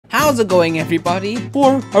how's it going, everybody?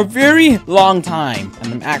 For a very long time,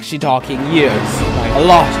 and I'm actually talking years, like a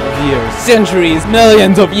lot of years, centuries,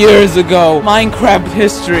 millions of years ago, Minecraft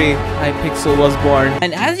history, Hypixel was born.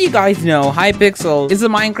 And as you guys know, Hypixel is a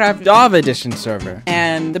Minecraft Java Edition server,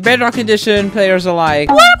 and the Bedrock Edition players are like,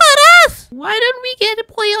 what about us? Why don't we get to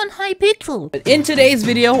play on Hypixel? But in today's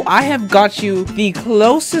video, I have got you the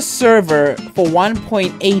closest server for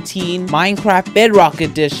 1.18 Minecraft Bedrock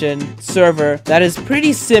Edition server that is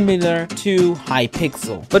pretty similar to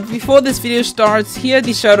Hypixel. But before this video starts, here are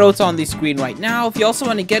the shoutouts on the screen right now. If you also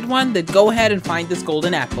want to get one, then go ahead and find this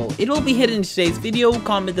golden apple. It will be hidden in today's video.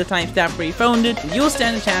 Comment the timestamp where you found it, and you'll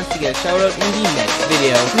stand a chance to get a shoutout in the next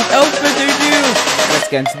video. Without further ado, let's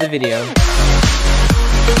get into the video.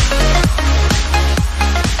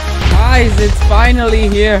 Guys, it's finally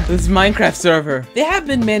here. This Minecraft server. There have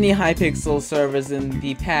been many Hypixel servers in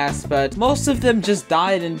the past, but most of them just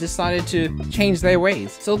died and decided to change their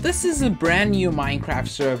ways. So this is a brand new Minecraft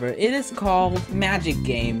server. It is called Magic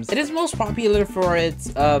Games. It is most popular for its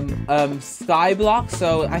Skyblock,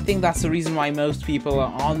 so I think that's the reason why most people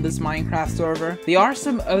are on this Minecraft server. There are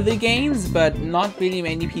some other games, but not really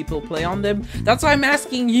many people play on them. That's why I'm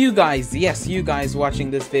asking you guys, yes, you guys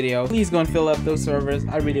watching this video, please go and fill up those servers.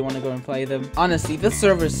 I really want to go and play them. Honestly, this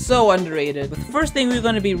server is so underrated. But the first thing we're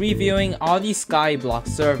going to be reviewing are the Skyblock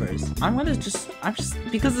servers.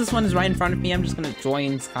 Because this one is right in front of me, I'm just going to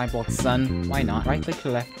join Skyblock Sun. Why not? Right click to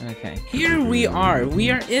left. Okay. Here we are. We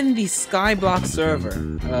are in the Skyblock server.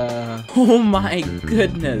 Oh my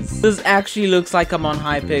goodness. This actually looks like I'm on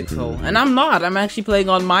Hypixel. And I'm not. I'm actually playing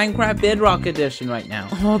on Minecraft Bedrock Edition right now.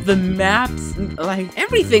 Oh, the maps, like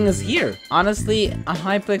everything is here. Honestly, on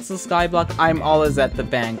Hypixel Skyblock, I'm always at the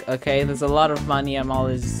bank. Okay, there's a lot of money I'm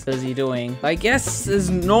always busy doing. I guess as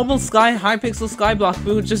normal Hypixel Skyblock,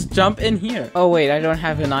 we would just jump in here. Oh wait, I don't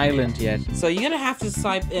have an island yet. So you're gonna have to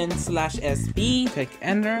type in /SB, click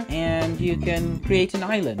enter, and you can create an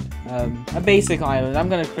island. A basic island. I'm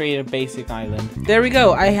gonna create a basic island. There we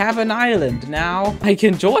go. I have an island. Now I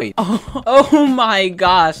can join. Oh my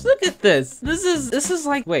gosh, look at this. This is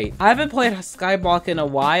like, wait, I haven't played Skyblock in a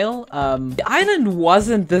while. The island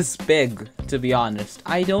wasn't this big, to be honest.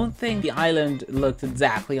 I don't think the island looked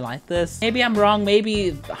exactly like this. Maybe I'm wrong.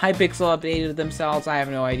 Maybe Hypixel updated themselves. I have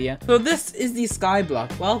no idea. So this is the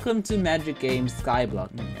Skyblock. Welcome to Magic Games Skyblock.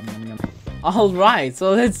 Alright,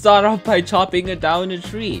 so let's start off by chopping down a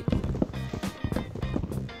tree.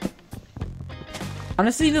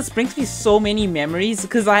 Honestly, this brings me so many memories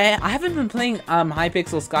because I haven't been playing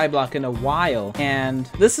Hypixel Skyblock in a while, and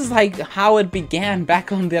this is like how it began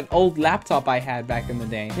back on that old laptop I had back in the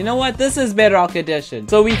day. You know what? This is Bedrock Edition,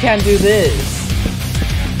 so we can do this.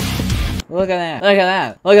 Look at that. Look at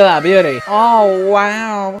that. Look at that beauty. Oh,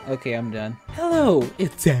 wow. Okay, I'm done. Hello,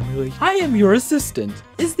 it's Emily. I am your assistant.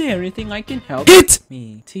 Is there anything I can help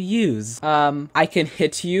me to use? I can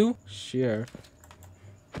hit you? Sure.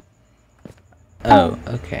 Oh,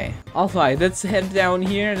 okay. Alright, let's head down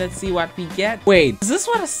here. Let's see what we get. Wait, is this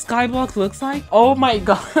what a Skyblock looks like? Oh my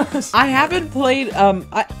gosh. I haven't played,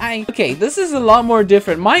 okay, this is a lot more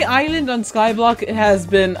different. My island on Skyblock has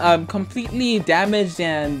been, completely damaged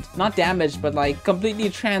and, not damaged, but like, completely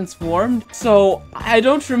transformed. So, I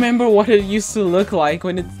don't remember what it used to look like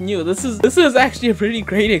when it's new. This is actually a pretty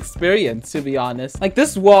great experience, to be honest. Like,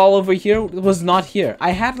 this wall over here was not here. I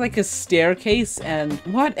had like a staircase and,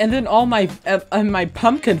 what? And then all my, my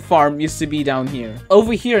pumpkin farm used to be down here.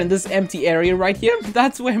 Over here in this empty area right here,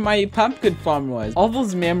 that's where my pumpkin farm was. All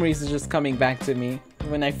those memories are just coming back to me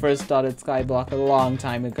when I first started Skyblock a long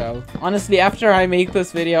time ago. Honestly, after I make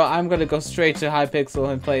this video, I'm gonna go straight to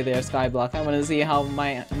Hypixel and play their Skyblock. I wanna see how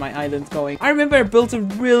my island's going. I remember I built a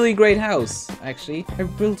really great house, actually. I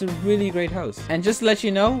built a really great house. And just to let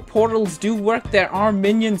you know, portals do work. There are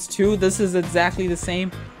minions too. This is exactly the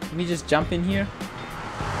same. Let me just jump in here.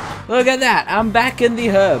 Look at that, I'm back in the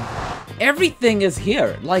hub. Everything is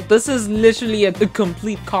here. Like, this is literally a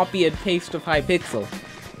complete copy and paste of Hypixel.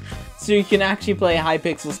 So you can actually play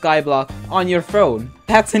Hypixel Skyblock on your phone.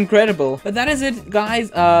 That's incredible. But that is it,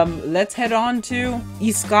 guys. Let's head on to the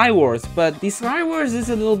Skywars. But the Skywars is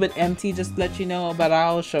a little bit empty, just to let you know, but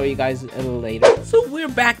I'll show you guys a little later. So we're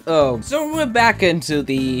back. So we're back into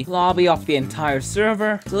the lobby of the entire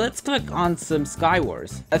server. So let's click on some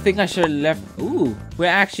Skywars. I think I should have left. Ooh, we're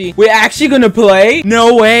actually gonna play?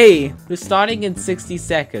 No way. We're starting in 60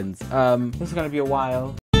 seconds. This is gonna be a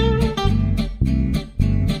while.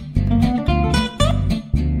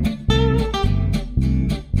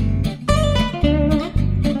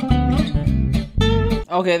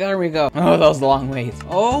 Okay, there we go. Oh, that was a long wait.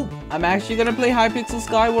 Oh, I'm actually gonna play Hypixel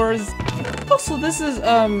Skywars. Oh, so this is,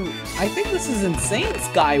 I think this is insane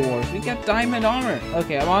Skywars. We get diamond armor.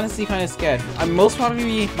 Okay, I'm honestly kind of scared. Most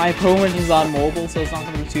probably my opponent is on mobile, so it's not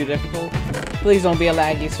going to be too difficult. Please don't be a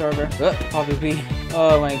laggy server. Probably.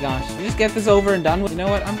 Oh my gosh. You just get this over and done with. You know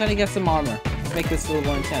what? I'm going to get some armor. Let's make this a little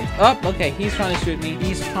more intense. Oh, okay. He's trying to shoot me.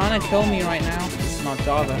 He's trying to kill me right now. This is not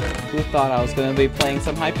Java. Who thought I was going to be playing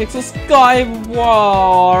some Hypixel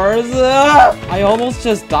Skywars? I almost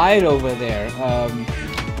just died over there.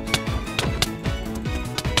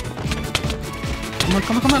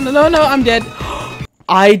 Come on, no, I'm dead.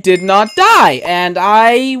 I did not die, and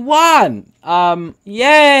I won.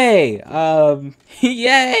 Yay.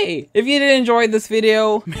 Yay. If you did enjoy this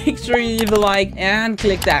video, make sure you leave a like and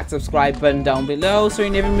click that subscribe button down below so you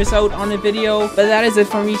never miss out on a video. But that is it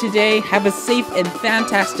for me today. Have a safe and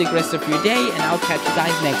fantastic rest of your day, and I'll catch you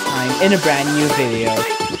guys next time in a brand new video.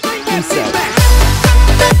 Peace out.